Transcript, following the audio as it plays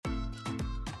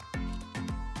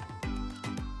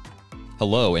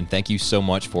Hello, and thank you so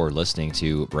much for listening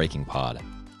to Breaking Pod.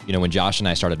 You know, when Josh and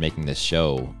I started making this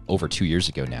show over 2 years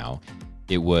ago now,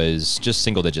 it was just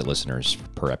single-digit listeners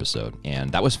per episode,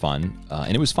 and that was fun.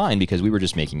 And it was fine because we were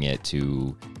just making it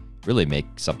to really make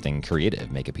something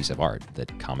creative, make a piece of art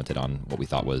that commented on what we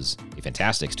thought was a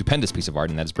fantastic, stupendous piece of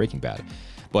art, and that is Breaking Bad.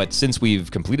 But since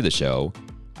we've completed the show,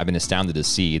 I've been astounded to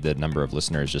see the number of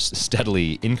listeners just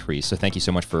steadily increase. So thank you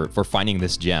so much for finding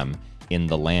this gem in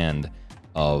the land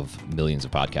of millions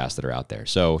of podcasts that are out there.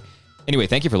 So anyway,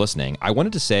 thank you for listening. I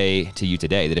wanted to say to you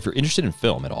today that if you're interested in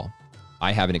film at all,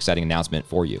 I have an exciting announcement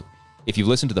for you. If you've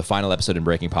listened to the final episode in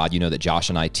Breaking Pod, you know that Josh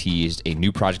and I teased a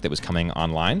new project that was coming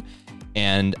online.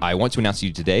 And I want to announce to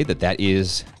you today that that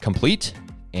is complete,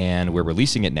 and we're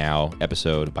releasing it now,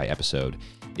 episode by episode.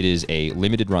 It is a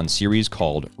limited run series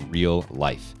called Real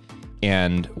Life.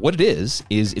 And what it is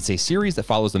it's a series that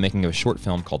follows the making of a short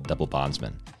film called Double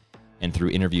Bondsman. And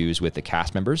through interviews with the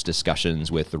cast members,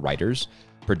 discussions with the writers,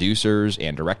 producers,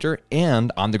 and director,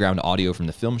 and on-the-ground audio from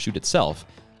the film shoot itself,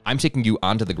 I'm taking you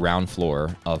onto the ground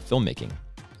floor of filmmaking.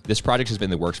 This project has been in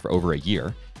the works for over a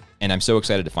year, and I'm so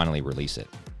excited to finally release it.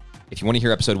 If you want to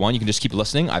hear episode 1, you can just keep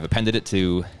listening. I've appended it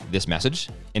to this message.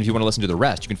 And if you want to listen to the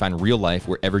rest, you can find Real Life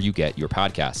wherever you get your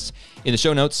podcasts. In the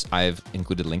show notes, I've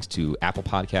included links to Apple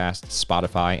Podcasts,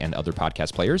 Spotify, and other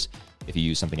podcast players if you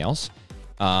use something else.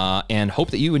 And hope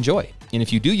that you enjoy. And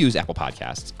if you do use Apple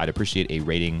Podcasts, I'd appreciate a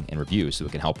rating and review so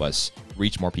it can help us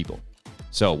reach more people.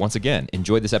 So once again,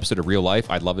 enjoy this episode of Real Life.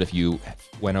 I'd love it if you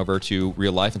went over to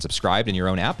Real Life and subscribed in your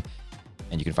own app.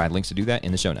 And you can find links to do that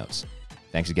in the show notes.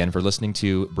 Thanks again for listening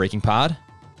to Breaking Pod.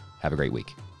 Have a great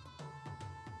week.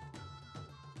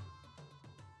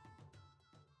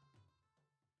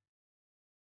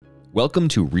 Welcome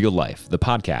to Real Life, the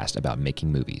podcast about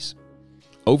making movies.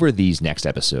 Over these next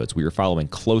episodes, we are following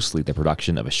closely the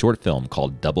production of a short film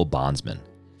called Double Bondsman.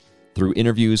 Through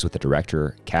interviews with the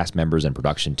director, cast members, and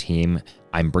production team,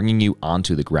 I'm bringing you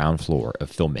onto the ground floor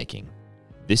of filmmaking.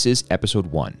 This is episode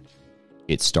 1.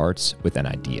 It starts with an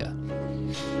idea.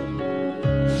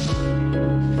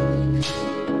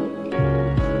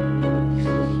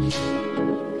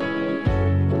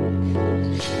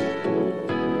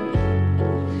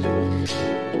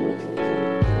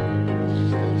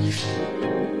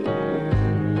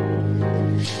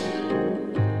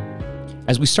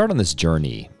 As we start on this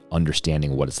journey,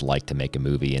 understanding what it's like to make a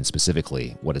movie and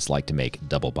specifically what it's like to make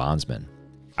Double Bondsman,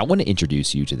 I want to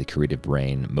introduce you to the creative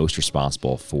brain most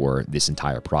responsible for this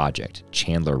entire project,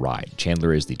 Chandler Ride.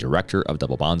 Chandler is the director of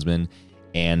Double Bondsman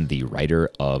and the writer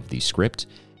of the script.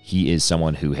 He is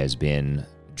someone who has been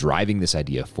driving this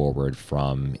idea forward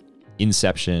from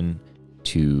inception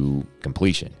to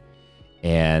completion.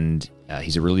 And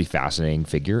he's a really fascinating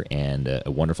figure and a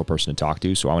wonderful person to talk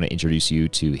to. So I want to introduce you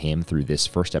to him through this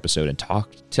first episode and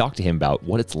talk to him about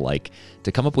what it's like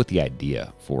to come up with the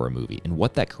idea for a movie and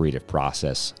what that creative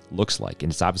process looks like.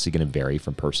 And it's obviously going to vary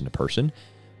from person to person,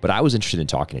 but I was interested in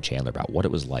talking to Chandler about what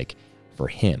it was like for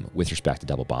him with respect to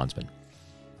Double Bondsman.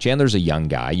 Chandler's a young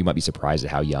guy. You might be surprised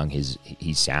at how young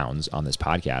he sounds on this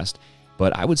podcast.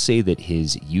 But I would say that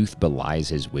his youth belies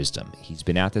his wisdom. He's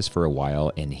been at this for a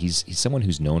while, and he's someone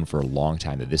who's known for a long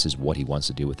time that this is what he wants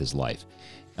to do with his life.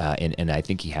 And I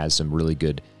think he has some really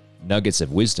good nuggets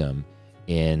of wisdom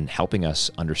in helping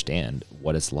us understand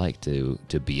what it's like to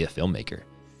be a filmmaker.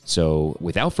 So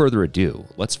without further ado,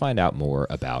 let's find out more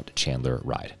about Chandler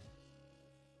Ride.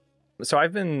 So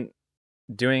I've been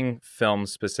doing film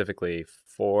specifically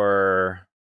for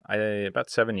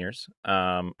about 7 years.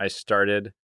 I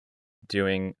started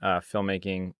doing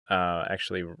filmmaking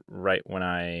actually right when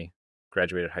I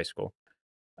graduated high school.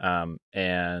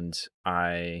 And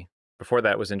I, before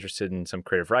that, was interested in some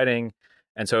creative writing.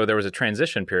 And so there was a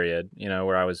transition period,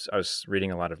 where I was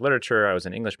reading a lot of literature. I was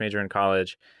an English major in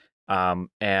college.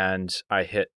 And I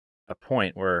hit a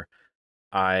point where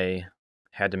I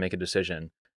had to make a decision.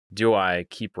 Do I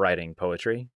keep writing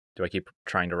poetry? Do I keep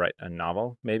trying to write a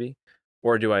novel, maybe?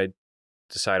 Or do I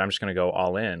decide I'm just going to go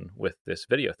all in with this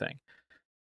video thing?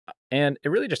 And it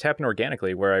really just happened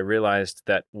organically, where I realized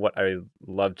that what I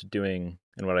loved doing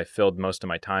and what I filled most of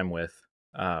my time with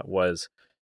was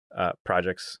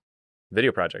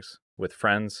video projects with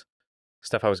friends,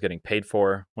 stuff I was getting paid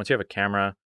for. Once you have a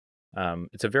camera,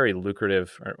 it's a very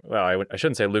lucrative, I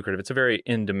shouldn't say lucrative, it's a very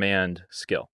in-demand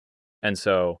skill. And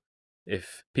so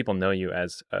if people know you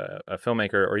as a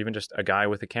filmmaker or even just a guy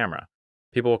with a camera,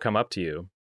 people will come up to you,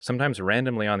 sometimes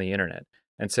randomly on the internet,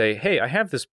 and say, hey, I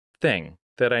have this thing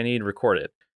that I need recorded.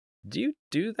 Do you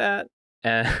do that?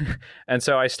 And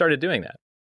so I started doing that.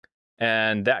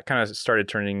 And that kind of started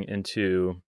turning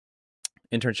into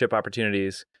internship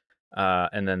opportunities.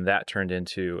 And then that turned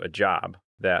into a job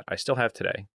that I still have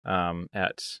today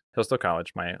at Hillsdale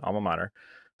College, my alma mater.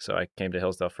 So I came to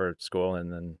Hillsdale for school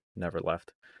and then never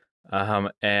left.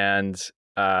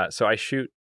 So I shoot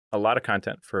a lot of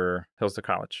content for Hillsdale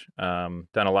College. Done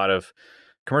a lot of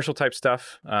commercial type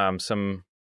stuff, some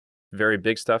very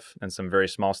big stuff and some very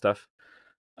small stuff.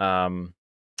 Um,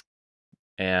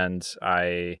 and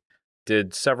I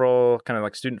did several kind of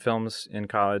like student films in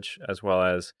college, as well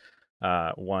as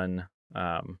one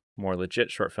more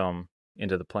legit short film,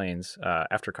 Into the Plains,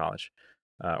 after college.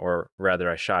 Or rather,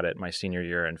 I shot it my senior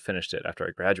year and finished it after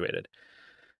I graduated.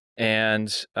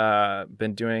 And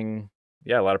been doing,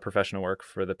 a lot of professional work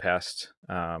for the past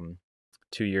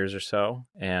 2 years or so.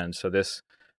 And so this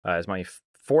is my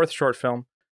fourth short film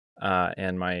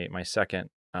and my second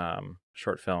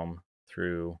short film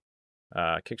through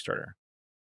Kickstarter.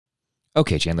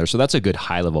 Okay, Chandler. So that's a good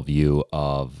high level view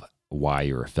of why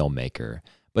you're a filmmaker.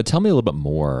 But tell me a little bit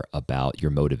more about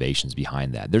your motivations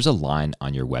behind that. There's a line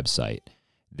on your website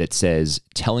that says,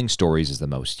 telling stories is the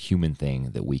most human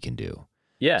thing that we can do.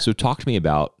 Yeah. So talk to me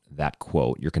about that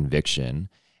quote, your conviction,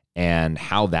 and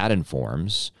how that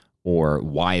informs or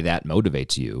why that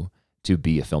motivates you to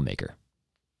be a filmmaker.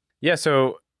 Yeah.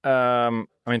 So,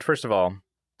 first of all,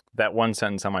 that one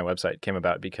sentence on my website came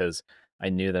about because I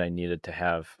knew that I needed to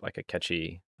have like a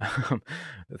catchy, kind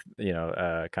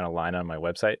of line on my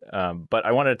website. But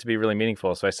I wanted it to be really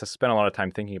meaningful. So I spent a lot of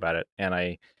time thinking about it. And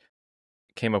I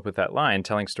came up with that line: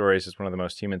 telling stories is one of the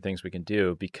most human things we can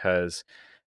do, because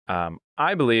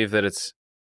I believe that it's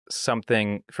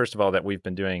something, first of all, that we've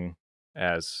been doing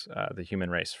as the human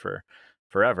race for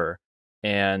forever.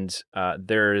 And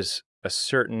there's a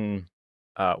certain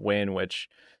way in which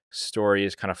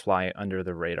stories kind of fly under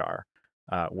the radar,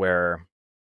 where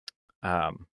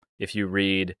if you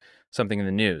read something in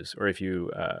the news, or if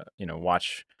you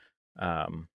watch a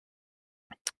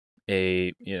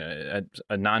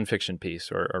nonfiction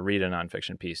piece, or read a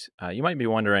nonfiction piece, you might be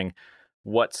wondering,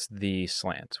 what's the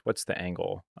slant? What's the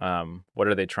angle? What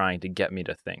are they trying to get me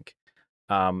to think?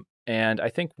 And I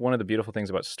think one of the beautiful things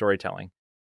about storytelling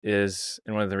is,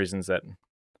 and one of the reasons that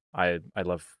I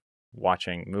love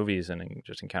watching movies and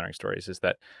just encountering stories, is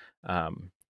that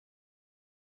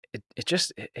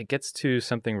it gets to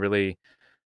something really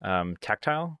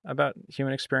tactile about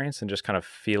human experience and just kind of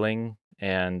feeling.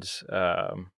 And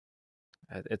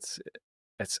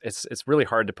it's really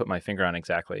hard to put my finger on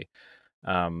exactly.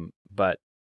 But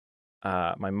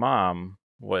my mom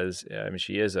was,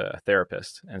 she is a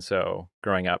therapist. And so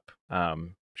growing up,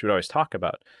 she would always talk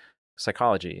about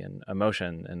psychology and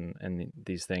emotion and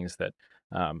these things that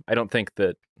I don't think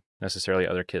that necessarily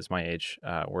other kids my age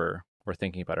were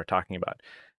thinking about or talking about.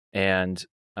 And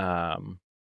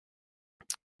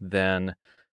then,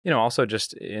 also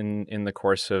just in the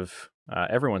course of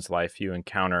everyone's life, you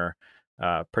encounter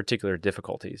particular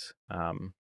difficulties.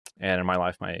 And in my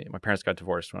life, my parents got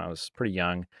divorced when I was pretty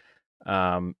young.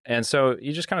 And so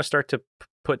you just kind of start to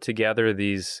put together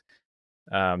these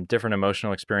different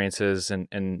emotional experiences,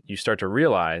 and you start to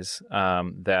realize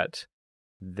that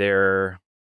there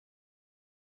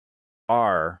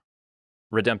are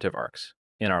redemptive arcs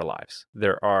in our lives.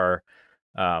 There are,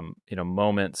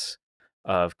 moments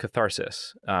of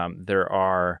catharsis. There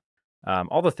are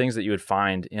all the things that you would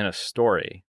find in a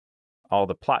story, all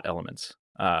the plot elements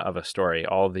of a story,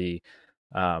 all the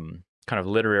kind of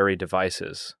literary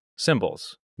devices,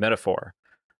 symbols, metaphor.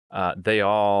 They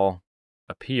all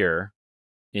appear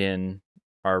in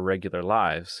our regular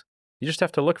lives. You just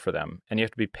have to look for them, and you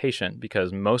have to be patient,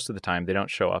 because most of the time they don't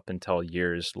show up until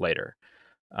years later.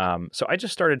 So I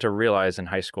just started to realize in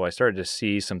high school, I started to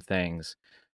see some things,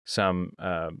 some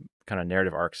kind of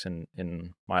narrative arcs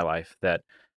in my life that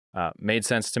made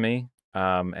sense to me,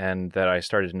 and that I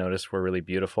started to notice were really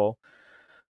beautiful.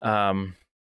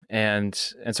 And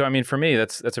so, for me,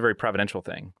 that's a very providential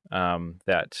thing.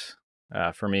 That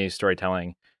for me,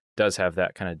 storytelling does have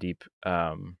that kind of deep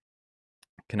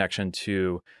connection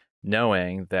to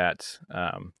knowing that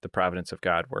the providence of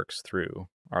God works through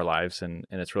our lives, and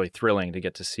it's really thrilling to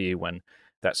get to see when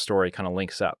that story kind of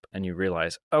links up, and you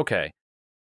realize, okay,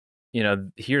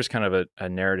 here's kind of a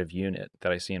narrative unit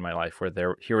that I see in my life,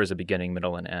 where here is a beginning,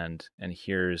 middle, and end, and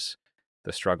here's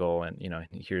the struggle, and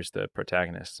here's the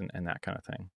protagonist, and that kind of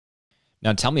thing.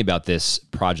 Now, tell me about this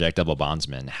project, Double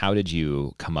Bondsman. How did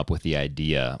you come up with the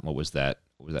idea? What was that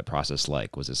process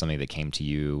like? Was it something that came to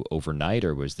you overnight,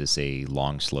 or was this a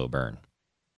long, slow burn?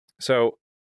 So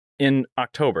in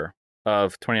October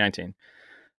of 2019,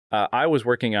 I was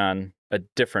working on a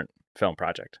different film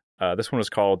project. This one was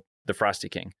called The Frosty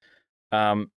King.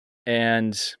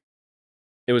 And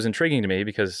it was intriguing to me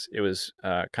because it was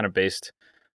kind of based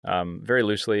very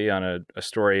loosely on a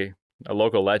story, a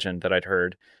local legend that I'd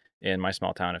heard in my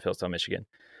small town of Hillsdale, Michigan.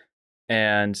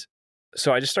 And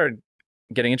so I just started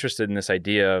getting interested in this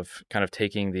idea of kind of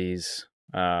taking these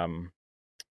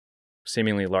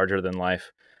seemingly larger than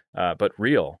life, but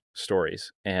real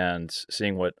stories and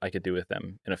seeing what I could do with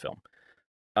them in a film.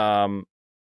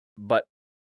 But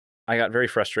I got very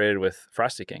frustrated with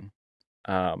Frosty King.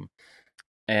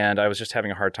 And I was just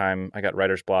having a hard time. I got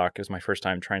writer's block. It was my first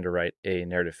time trying to write a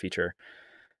narrative feature.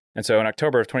 And so in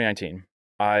October of 2019,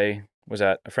 I was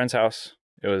at a friend's house.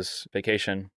 It was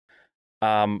vacation.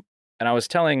 And I was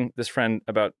telling this friend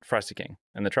about Frosty King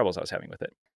and the troubles I was having with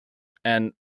it.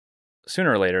 And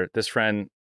sooner or later, this friend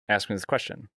asked me this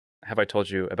question: have I told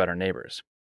you about our neighbors?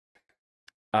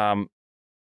 And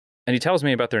he tells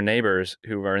me about their neighbors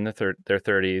who are in their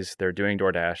 30s. They're doing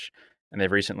DoorDash, and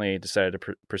they've recently decided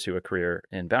to pursue a career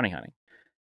in bounty hunting.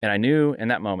 And I knew in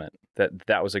that moment that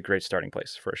that was a great starting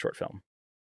place for a short film.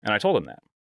 And I told him that.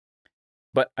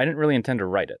 But I didn't really intend to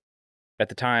write it. At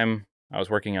the time, I was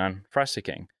working on Frosty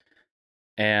King.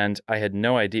 And I had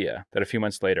no idea that a few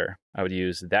months later, I would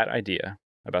use that idea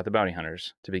about the bounty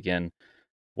hunters to begin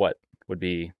what would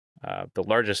be the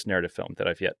largest narrative film that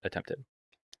I've yet attempted.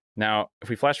 Now, if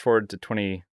we flash forward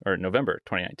to November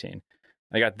 2019,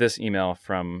 I got this email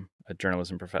from a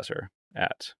journalism professor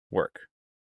at work.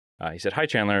 He said, "Hi,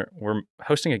 Chandler. We're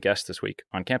hosting a guest this week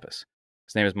on campus.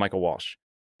 His name is Michael Walsh.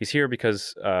 He's here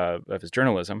because of his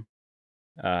journalism,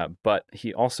 but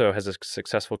he also has a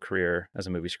successful career as a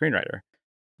movie screenwriter.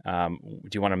 Do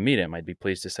you want to meet him? I'd be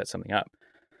pleased to set something up."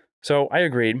 So I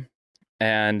agreed.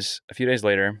 And a few days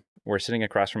later, we're sitting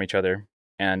across from each other.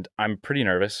 And I'm pretty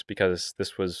nervous because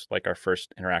this was like our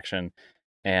first interaction.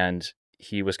 And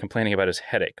he was complaining about his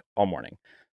headache all morning.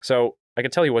 So I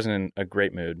could tell he wasn't in a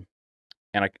great mood.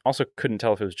 And I also couldn't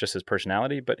tell if it was just his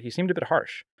personality, but he seemed a bit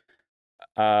harsh.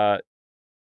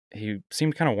 He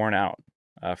seemed kind of worn out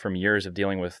from years of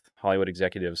dealing with Hollywood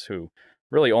executives who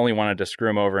really only wanted to screw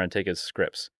him over and take his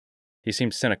scripts. He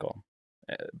seemed cynical,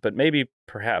 but maybe,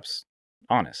 perhaps,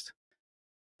 honest.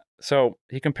 So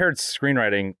he compared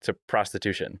screenwriting to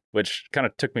prostitution, which kind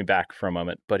of took me back for a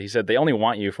moment. But he said they only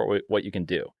want you for what you can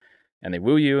do. And they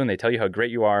woo you and they tell you how great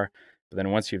you are. But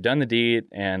then once you've done the deed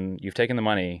and you've taken the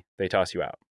money, they toss you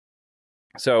out.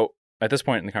 So at this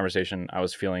point in the conversation, I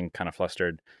was feeling kind of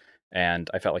flustered. And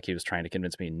I felt like he was trying to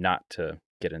convince me not to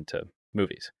get into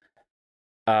movies.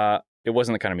 It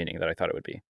wasn't the kind of meeting that I thought it would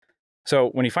be. So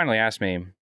when he finally asked me,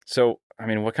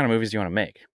 what kind of movies do you want to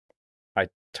make? I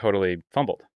totally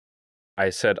fumbled. I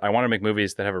said, I want to make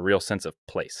movies that have a real sense of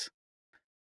place.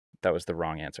 That was the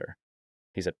wrong answer.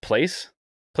 He said, place?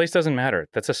 Place doesn't matter.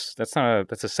 That's a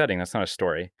setting. That's not a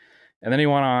story. And then he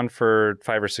went on for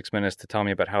 5 or 6 minutes to tell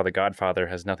me about how The Godfather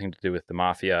has nothing to do with the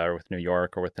mafia or with New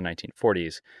York or with the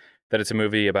 1940s, that it's a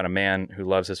movie about a man who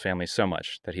loves his family so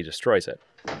much that he destroys it.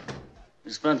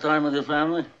 You spend time with your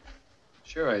family?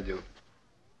 Sure I do.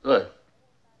 Good.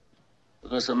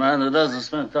 Because a man that doesn't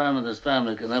spend time with his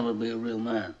family can never be a real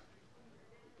man.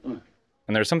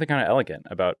 And there's something kind of elegant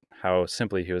about how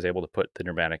simply he was able to put the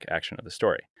dramatic action of the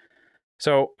story.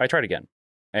 So I tried again,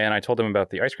 and I told him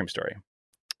about the ice cream story,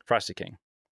 Frosty King.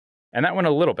 And that went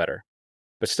a little better,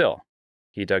 but still,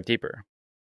 he dug deeper.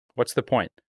 What's the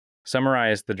point?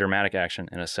 Summarize the dramatic action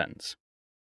in a sentence.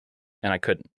 And I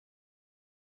couldn't.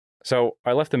 So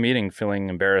I left the meeting feeling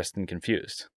embarrassed and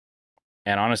confused.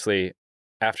 And honestly,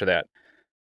 after that,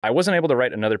 I wasn't able to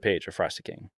write another page of Frosty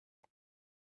King.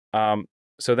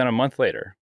 So then a month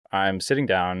later, I'm sitting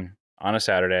down on a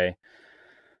Saturday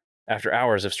after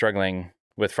hours of struggling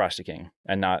with Frosty King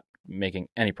and not making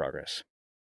any progress.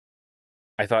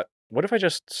 I thought, what if I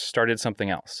just started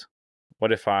something else?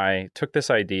 What if I took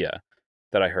this idea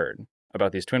that I heard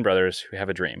about these twin brothers who have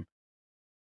a dream,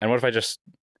 and what if I just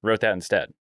wrote that instead?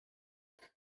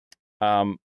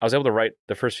 I was able to write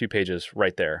the first few pages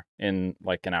right there in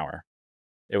like an hour.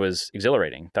 It was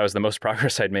exhilarating. That was the most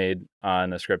progress I'd made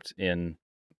on a script in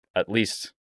at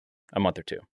least a month or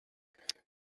two.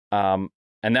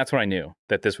 And that's when I knew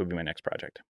that this would be my next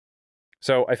project.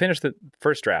 So I finished the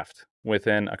first draft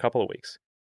within a couple of weeks.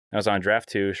 I was on draft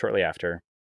 2 shortly after,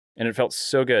 and it felt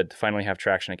so good to finally have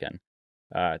traction again,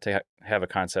 to have a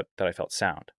concept that I felt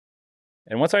sound.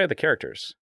 And once I had the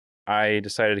characters, I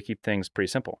decided to keep things pretty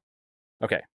simple.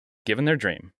 Okay, given their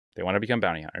dream, they want to become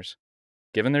bounty hunters.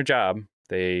 Given their job,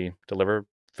 they deliver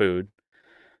food.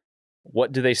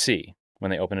 What do they see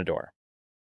when they open a door?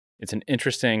 It's an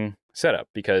interesting setup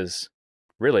because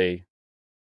really,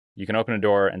 you can open a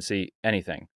door and see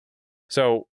anything.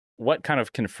 So what kind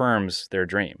of confirms their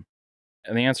dream?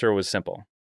 And the answer was simple: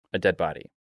 a dead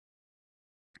body.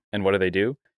 And what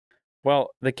do? Well,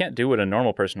 they can't do what a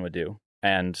normal person would do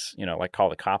and, like call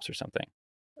the cops or something.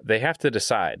 They have to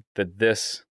decide that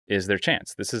this is their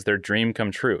chance. This is their dream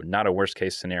come true, not a worst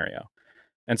case scenario.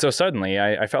 And so suddenly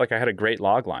I felt like I had a great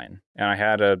log line and I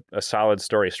had a solid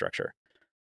story structure.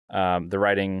 The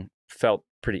writing felt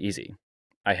pretty easy.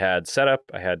 I had setup,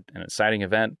 I had an exciting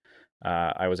event.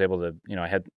 I was able to,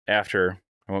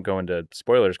 I won't go into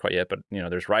spoilers quite yet, but,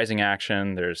 there's rising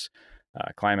action, there's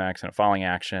climax and a falling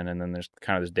action, and then there's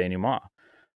kind of this denouement.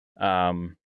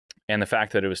 And the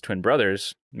fact that it was twin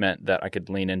brothers meant that I could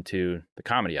lean into the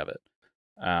comedy of it.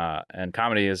 And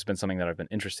comedy has been something that I've been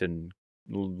interested in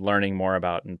learning more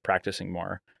about and practicing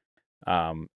more.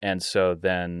 And so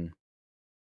then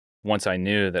once I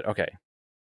knew that, okay,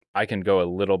 I can go a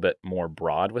little bit more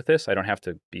broad with this, I don't have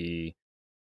to be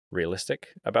realistic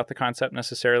about the concept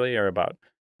necessarily or about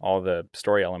all the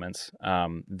story elements,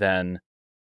 then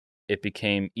it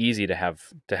became easy to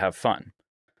have fun.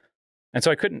 And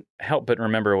so I couldn't help but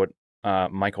remember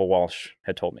what Michael Walsh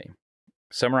had told me.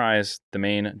 Summarize the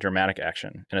main dramatic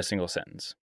action in a single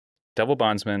sentence. Double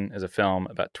Bondsman is a film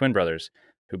about twin brothers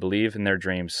who believe in their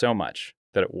dreams so much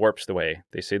that it warps the way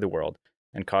they see the world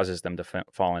and causes them to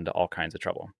fall into all kinds of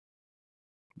trouble.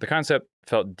 The concept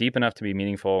felt deep enough to be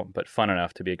meaningful, but fun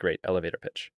enough to be a great elevator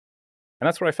pitch. And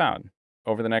that's what I found.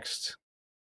 Over the next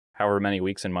however many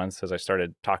weeks and months as I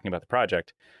started talking about the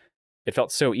project, it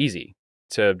felt so easy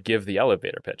to give the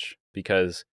elevator pitch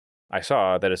because I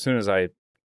saw that as soon as I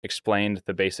explained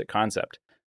the basic concept,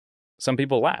 some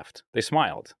people laughed. They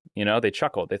smiled, they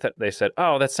chuckled. They said,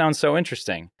 "Oh, that sounds so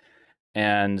interesting."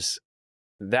 And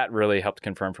that really helped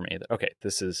confirm for me that, okay,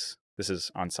 this is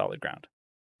on solid ground.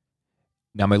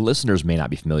 Now, my listeners may not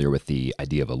be familiar with the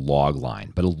idea of a log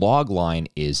line, but a log line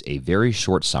is a very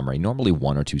short summary, normally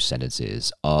 1 or 2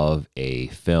 sentences, of a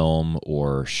film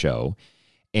or show.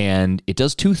 And it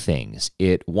does 2 things.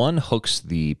 One, hooks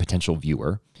the potential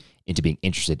viewer into being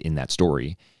interested in that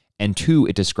story. And 2,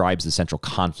 it describes the central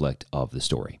conflict of the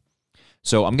story.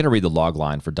 So I'm going to read the log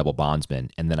line for Double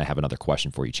Bondsman, and then I have another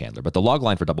question for you, Chandler. But the log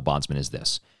line for Double Bondsman is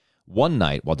this. One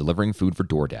night, while delivering food for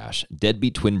DoorDash,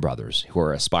 deadbeat twin brothers, who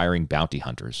are aspiring bounty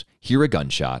hunters, hear a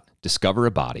gunshot, discover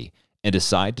a body, and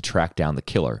decide to track down the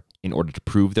killer in order to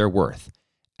prove their worth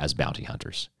as bounty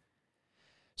hunters.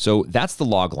 So that's the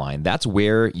log line. That's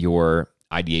where your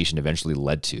ideation eventually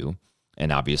led to,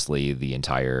 and obviously the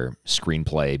entire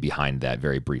screenplay behind that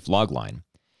very brief log line.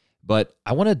 But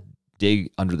I want to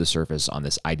dig under the surface on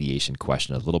this ideation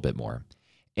question a little bit more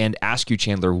and ask you,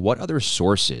 Chandler, what other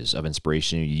sources of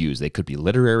inspiration you use? They could be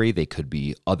literary, they could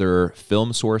be other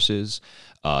film sources,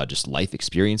 just life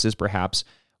experiences perhaps.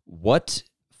 What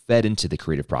fed into the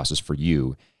creative process for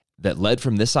you that led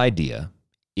from this idea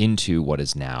into what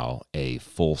is now a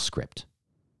full script?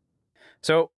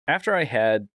 So after I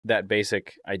had that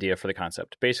basic idea for the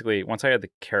concept, basically once I had the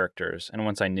characters and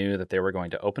once I knew that they were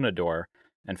going to open a door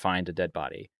and find a dead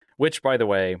body, which, by the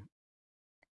way,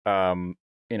 I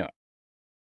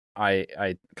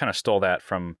kind of stole that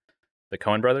from the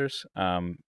Coen brothers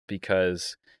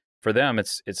because for them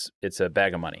it's a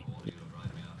bag of money.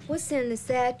 What's in the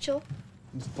satchel?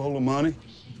 It's full of money.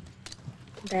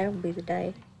 That'll be the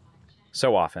day.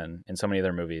 So often in so many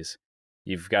other movies,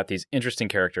 you've got these interesting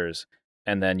characters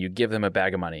and then you give them a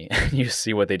bag of money and you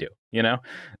see what they do, And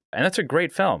that's a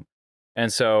great film.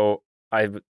 And so I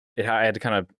had to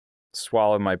kind of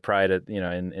swallow my pride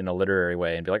in a literary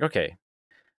way and be like, okay,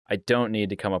 I don't need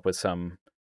to come up with some,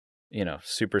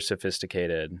 super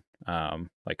sophisticated,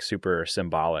 like super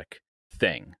symbolic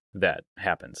thing that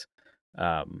happens.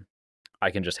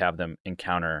 I can just have them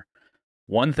encounter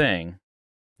one thing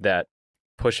that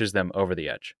pushes them over the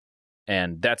edge.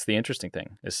 And that's the interesting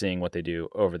thing, is seeing what they do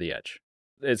over the edge.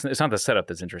 It's not the setup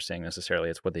that's interesting necessarily,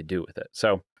 it's what they do with it.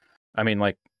 So, I mean,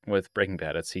 like with Breaking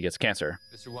Bad, he gets cancer.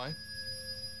 Mr. White?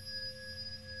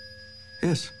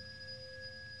 Yes.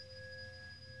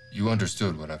 You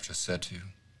understood what I've just said to you.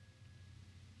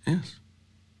 Yes.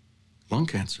 Lung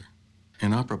cancer.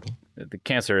 Inoperable. The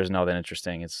cancer isn't all that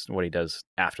interesting. It's what he does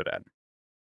after that.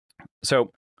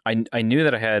 So I knew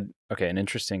that I had, an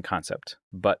interesting concept,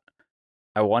 but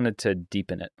I wanted to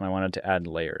deepen it. I wanted to add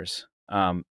layers.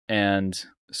 And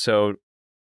so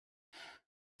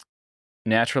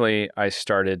naturally, I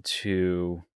started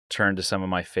to turn to some of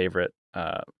my favorite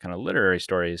kind of literary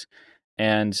stories.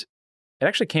 And it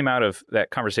actually came out of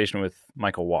that conversation with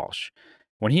Michael Walsh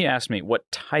when he asked me, what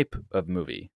type of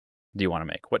movie do you want to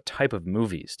make? What type of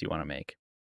movies do you want to make?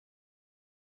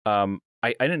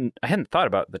 I hadn't thought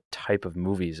about the type of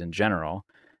movies in general.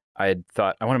 I had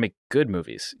thought, I want to make good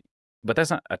movies, but that's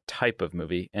not a type of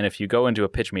movie. And if you go into a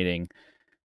pitch meeting,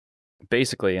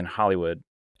 basically in Hollywood,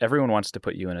 everyone wants to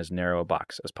put you in as narrow a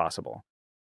box as possible.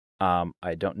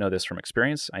 I don't know this from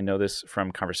experience. I know this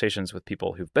from conversations with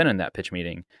people who've been in that pitch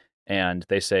meeting, and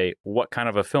they say, "What kind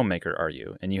of a filmmaker are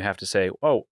you?" And you have to say,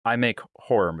 "Oh, I make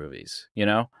horror movies.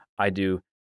 I do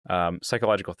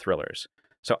psychological thrillers."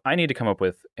 So I need to come up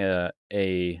with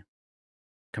a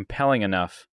compelling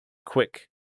enough, quick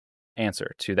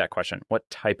answer to that question. What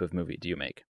type of movie do you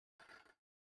make?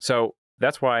 So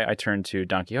that's why I turned to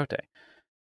Don Quixote.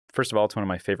 First of all, it's one of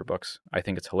my favorite books. I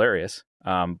think it's hilarious,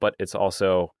 but it's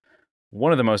also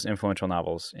one of the most influential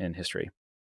novels in history.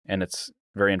 And it's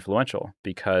very influential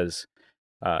because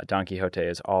Don Quixote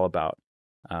is all about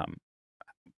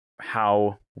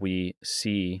how we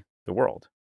see the world.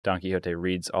 Don Quixote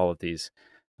reads all of these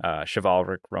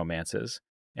chivalric romances,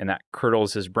 and that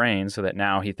curdles his brain so that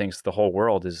now he thinks the whole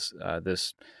world is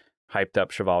this hyped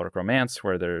up chivalric romance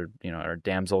where there are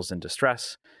damsels in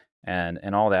distress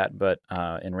and all that. But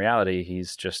in reality,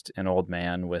 he's just an old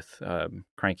man with a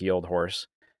cranky old horse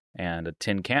and a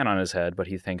tin can on his head, but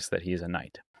he thinks that he's a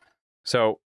knight.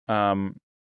 So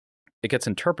it gets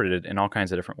interpreted in all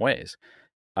kinds of different ways,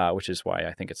 which is why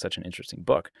I think it's such an interesting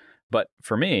book. But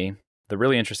for me, the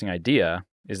really interesting idea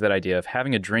is that idea of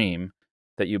having a dream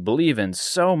that you believe in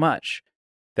so much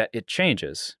that it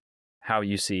changes how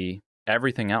you see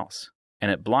everything else.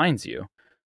 And it blinds you,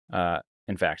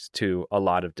 in fact, to a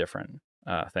lot of different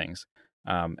things.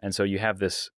 And so you have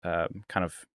this kind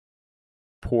of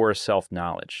poor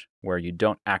self-knowledge where you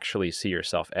don't actually see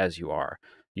yourself as you are.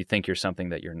 You think you're something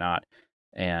that you're not.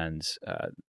 And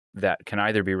that can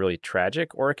either be really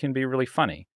tragic or it can be really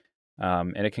funny.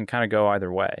 And it can kind of go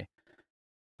either way.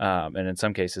 And in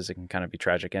some cases, it can kind of be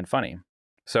tragic and funny.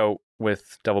 So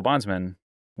with Devil Bondsman,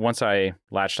 once I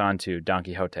latched on to Don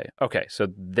Quixote, okay, so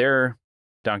they're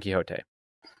Don Quixote.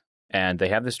 And they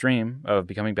have this dream of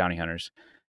becoming bounty hunters.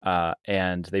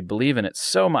 And they believe in it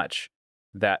so much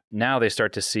that now they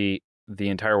start to see the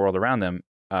entire world around them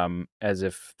as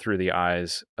if through the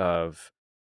eyes of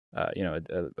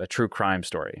a true crime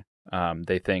story.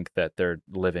 They think that they're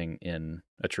living in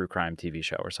a true crime TV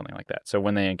show or something like that. So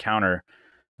when they encounter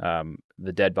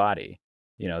the dead body,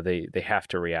 they have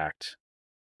to react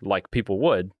like people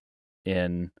would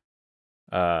in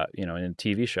in a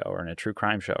TV show or in a true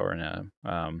crime show or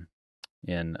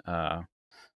in a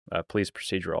police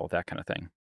procedural, that kind of thing.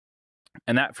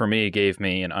 And that for me gave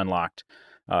me an unlocked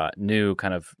new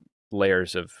kind of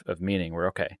layers of meaning where,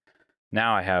 okay,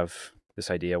 now I have this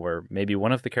idea where maybe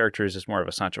one of the characters is more of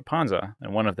a Sancho Panza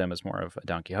and one of them is more of a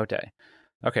Don Quixote.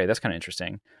 Okay, that's kind of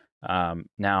interesting.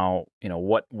 Now,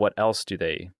 what else do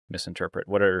they misinterpret?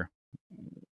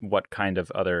 What kind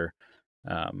of other,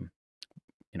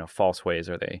 false ways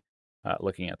are they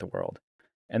looking at the world?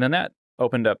 And then that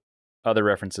opened up other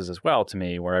references as well to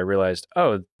me where I realized,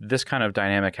 oh, this kind of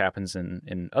dynamic happens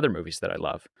in other movies that I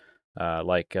love,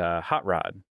 like Hot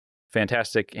Rod,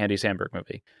 fantastic Andy Samberg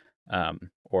movie,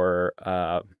 or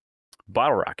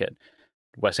Bottle Rocket,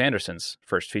 Wes Anderson's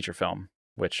first feature film,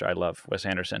 which I love Wes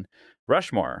Anderson.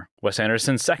 Rushmore, Wes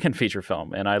Anderson's second feature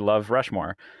film, and I love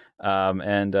Rushmore.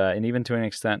 And even to an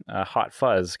extent, Hot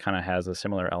Fuzz kind of has a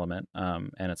similar element,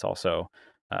 and it's also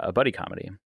a buddy comedy.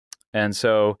 And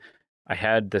so I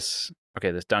had this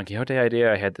Don Quixote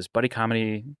idea. I had this buddy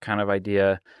comedy kind of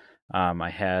idea. I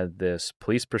had this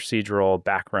police procedural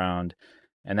background,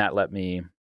 and that let me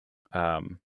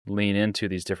lean into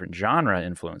these different genre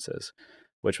influences,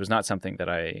 which was not something that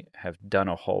I have done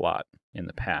a whole lot in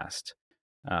the past.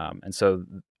 And so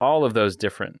all of those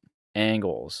different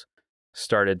angles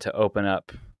started to open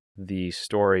up the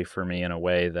story for me in a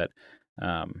way that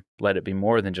let it be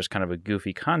more than just kind of a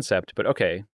goofy concept, but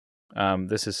okay,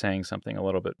 this is saying something a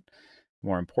little bit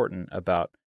more important about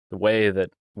the way that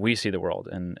we see the world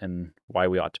and why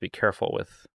we ought to be careful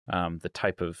with the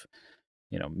type of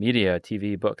media,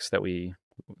 TV, books that we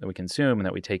consume and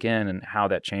that we take in, and how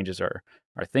that changes our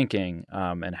thinking,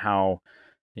 and how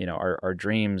our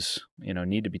dreams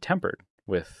need to be tempered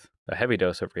with a heavy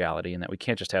dose of reality, and that we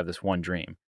can't just have this one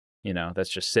dream that's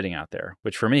just sitting out there,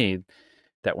 which for me,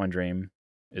 that one dream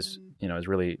is is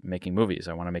really making movies.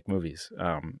 I want to make movies,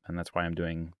 and that's why I'm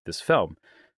doing this film.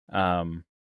 But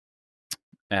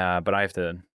I have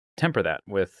to temper that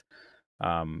with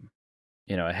a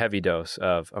heavy dose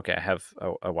of, okay, I have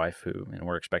a wife who,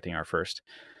 we're expecting our first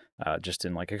just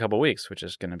in like a couple of weeks, which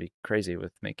is going to be crazy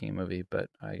with making a movie, but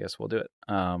I guess we'll do it.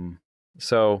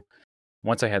 So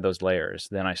once I had those layers,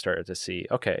 then I started to see,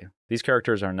 okay, these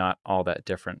characters are not all that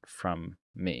different from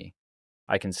me.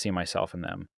 I can see myself in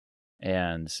them.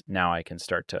 And now I can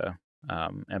start to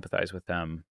empathize with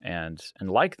them and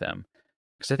like them,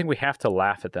 because I think we have to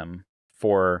laugh at them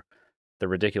for the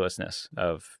ridiculousness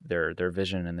of their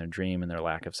vision and their dream and their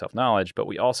lack of self-knowledge, but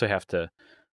we also have to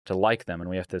like them, and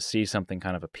we have to see something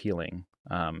kind of appealing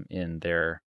in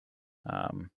their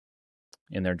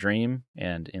dream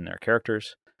and in their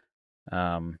characters.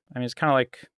 I mean, it's kind of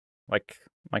like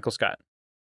Michael Scott.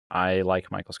 I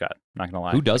like Michael Scott. I'm not gonna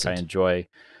lie. Who doesn't? Like, I enjoy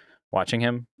watching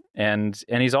him, and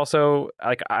he's also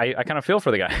like I kind of feel for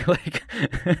the guy. Like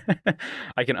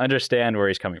I can understand where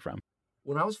he's coming from.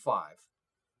 When I was 5,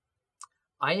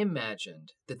 I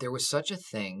imagined that there was such a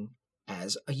thing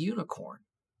as a unicorn.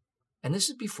 And this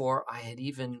is before I had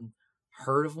even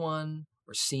heard of one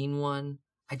or seen one.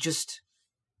 I just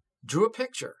drew a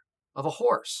picture of a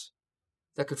horse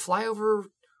that could fly over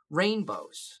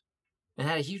rainbows and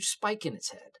had a huge spike in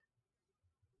its head.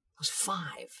 I was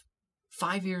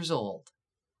 5 years old.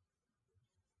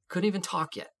 Couldn't even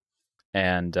talk yet.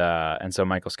 And so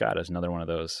Michael Scott is another one of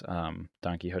those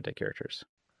Don Quixote characters.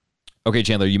 Okay,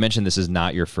 Chandler, you mentioned this is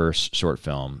not your first short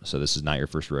film, so this is not your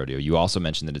first rodeo. You also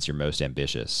mentioned that it's your most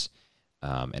ambitious.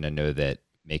 And I know that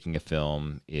making a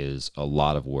film is a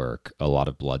lot of work, a lot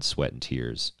of blood, sweat, and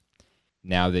tears.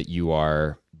 Now that you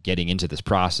are getting into this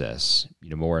process,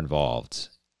 more involved,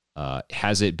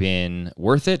 has it been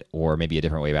worth it? Or maybe a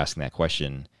different way of asking that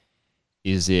question,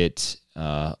 is it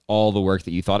all the work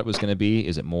that you thought it was going to be?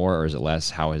 Is it more or is it less?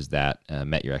 How has that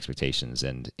met your expectations?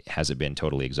 And has it been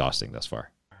totally exhausting thus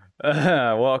far?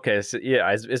 Well, okay. So yeah,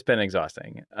 it's been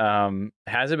exhausting.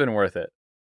 Has it been worth it?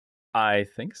 I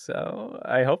think so.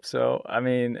 I hope so. I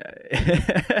mean,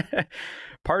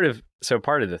 part of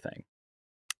the thing,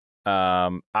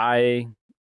 I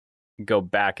go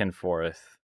back and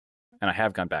forth, and I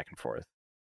have gone back and forth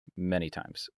many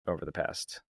times over the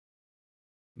past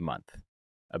month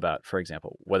about, for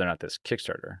example, whether or not this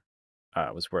Kickstarter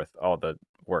was worth all the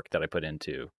work that I put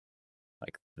into,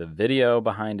 like the video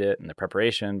behind it and the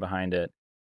preparation behind it,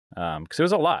 because it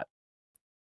was a lot.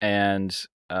 And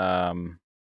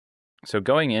so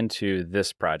going into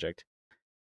this project,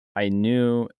 I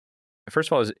knew,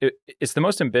 first of all, it's the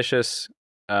most ambitious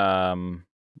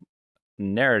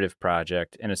narrative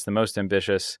project, and it's the most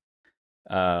ambitious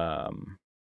from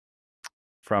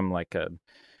like a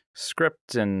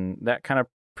script and that kind of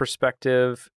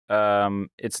perspective.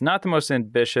 It's not the most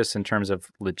ambitious in terms of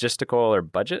logistical or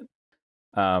budget,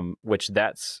 which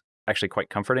that's actually quite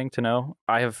comforting to know.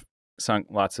 I have sunk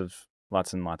lots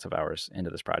and lots of hours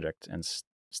into this project and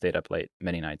stayed up late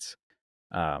many nights.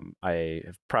 I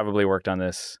have probably worked on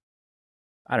this,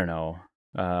 I don't know,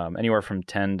 anywhere from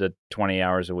 10 to 20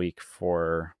 hours a week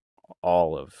for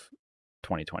all of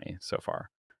 2020 so far.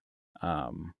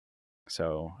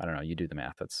 So I don't know, you do the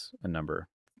math. That's a number.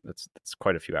 That's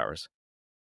quite a few hours.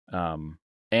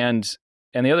 And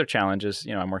the other challenge is,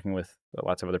 I'm working with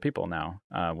lots of other people now,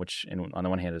 which on the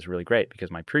one hand is really great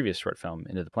because my previous short film,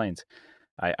 Into the Plains,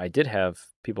 I did have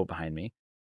people behind me,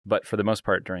 but for the most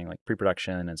part during like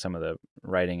pre-production and some of the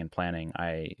writing and planning,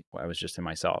 I was just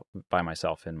by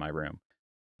myself in my room.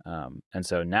 And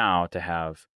so now to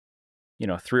have,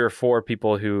 3 or 4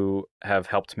 people who have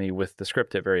helped me with the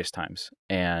script at various times,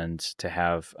 and to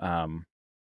have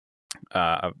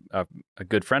a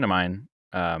good friend of mine,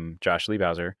 Josh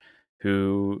Liebhauser,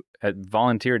 who had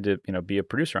volunteered to be a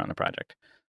producer on the project,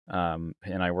 and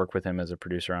I work with him as a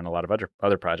producer on a lot of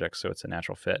other projects, so it's a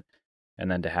natural fit.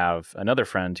 And then to have another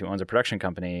friend who owns a production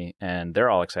company and they're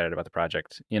all excited about the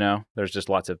project, there's just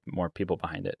lots of more people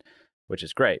behind it, which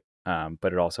is great.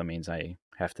 But it also means I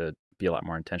have to be a lot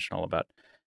more intentional about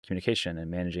communication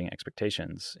and managing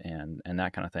expectations and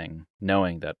that kind of thing,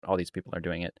 knowing that all these people are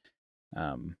doing it,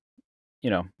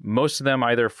 most of them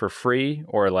either for free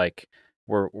or like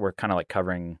we're kind of like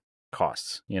covering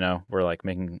costs, we're like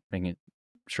making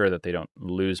sure that they don't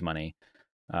lose money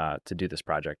to do this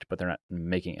project, but they're not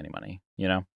making any money,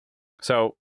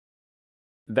 So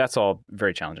that's all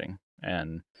very challenging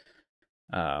and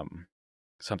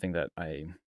something that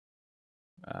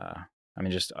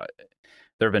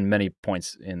there have been many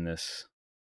points in the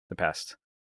past,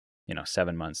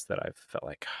 7 months that I've felt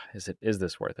like, is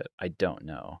this worth it? I don't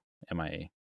know. Am I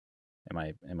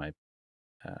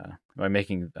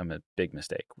making a big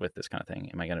mistake with this kind of thing?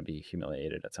 Am I going to be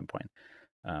humiliated at some point?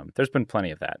 There's been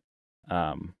plenty of that.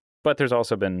 But there's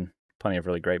also been plenty of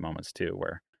really great moments too,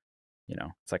 where,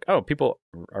 it's like, oh, people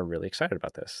are really excited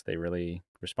about this. They really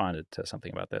responded to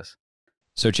something about this.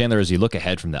 So Chandler, as you look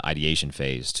ahead from the ideation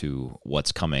phase to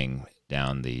what's coming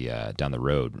down the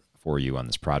road for you on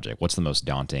this project, what's the most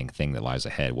daunting thing that lies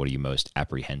ahead? What are you most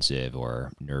apprehensive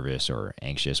or nervous or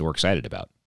anxious or excited about?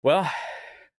 Well,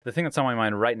 the thing that's on my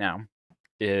mind right now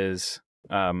is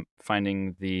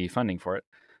finding the funding for it,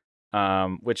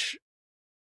 which,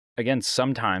 again,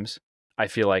 sometimes I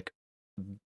feel like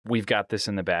we've got this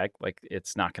in the bag. Like,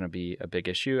 it's not going to be a big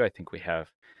issue. I think we have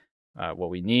what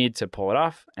we need to pull it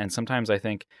off. And sometimes I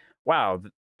think, wow,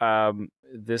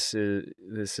 this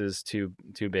is too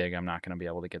big. I'm not going to be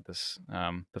able to get this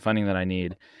the funding that I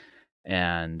need,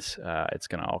 and it's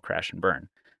going to all crash and burn.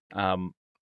 And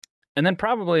then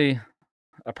probably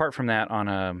apart from that,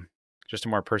 on just a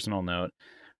more personal note,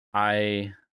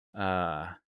 I've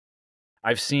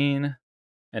seen,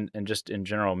 and just in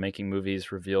general, making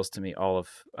movies reveals to me all of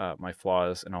my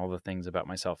flaws and all the things about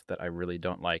myself that I really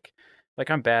don't like. Like,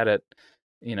 I'm bad at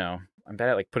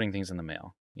like putting things in the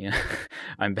mail.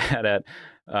 I'm bad at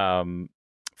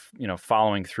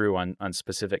following through on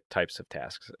specific types of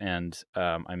tasks, and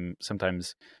I'm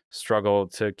sometimes struggle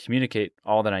to communicate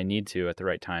all that I need to at the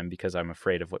right time because I'm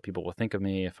afraid of what people will think of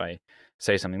me if I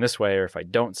say something this way, or if I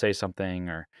don't say something,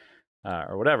 or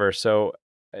whatever. So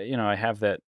I have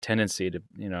that tendency to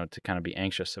to kind of be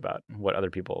anxious about what other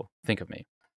people think of me,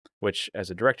 which, as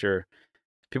a director,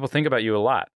 people think about you a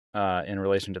lot in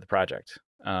relation to the project,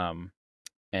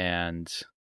 and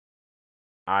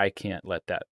I can't let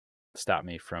that stop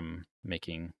me from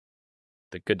making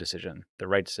the good decision, the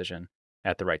right decision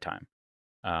at the right time.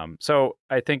 So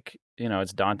I think,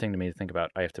 it's daunting to me to think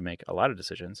about I have to make a lot of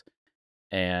decisions.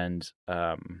 And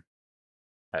at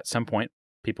some point,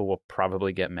 people will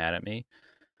probably get mad at me.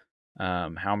 How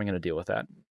am I going to deal with that?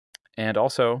 And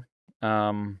also,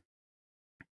 in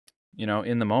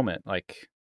the moment, like,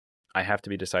 I have to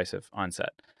be decisive on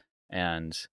set.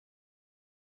 And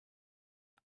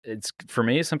it's, for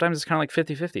me, sometimes it's kind of like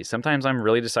 50-50. Sometimes I'm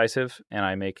really decisive and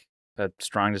I make a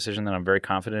strong decision that I'm very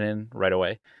confident in right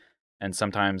away. And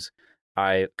sometimes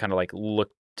I kind of like look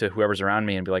to whoever's around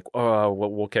me and be like, oh,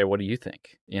 well, okay, what do you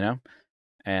think?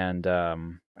 And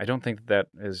I don't think that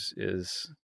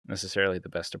is necessarily the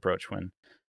best approach when,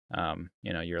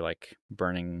 you're like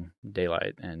burning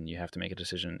daylight and you have to make a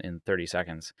decision in 30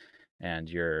 seconds and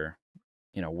you're,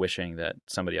 wishing that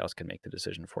somebody else can make the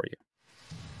decision for you.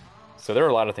 So there are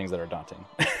a lot of things that are daunting.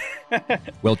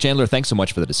 Well, Chandler, thanks so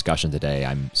much for the discussion today.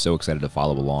 I'm so excited to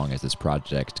follow along as this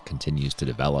project continues to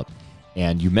develop.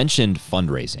 And you mentioned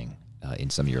fundraising in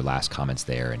some of your last comments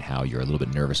there, and how you're a little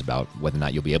bit nervous about whether or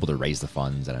not you'll be able to raise the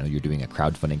funds. And I know you're doing a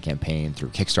crowdfunding campaign through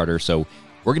Kickstarter. So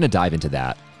we're going to dive into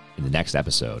that in the next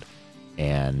episode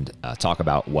and talk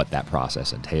about what that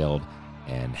process entailed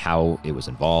and how it was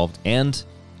involved, and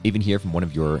even hear from one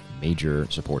of your major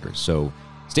supporters. So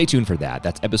stay tuned for that.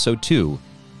 That's episode 2.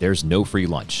 There's no free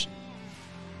lunch.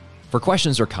 For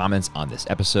questions or comments on this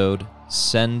episode,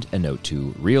 send a note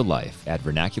to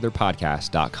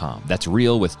reallife@vernacularpodcast.com. That's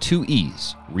real with 2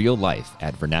 E's,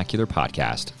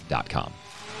 reallife@vernacularpodcast.com.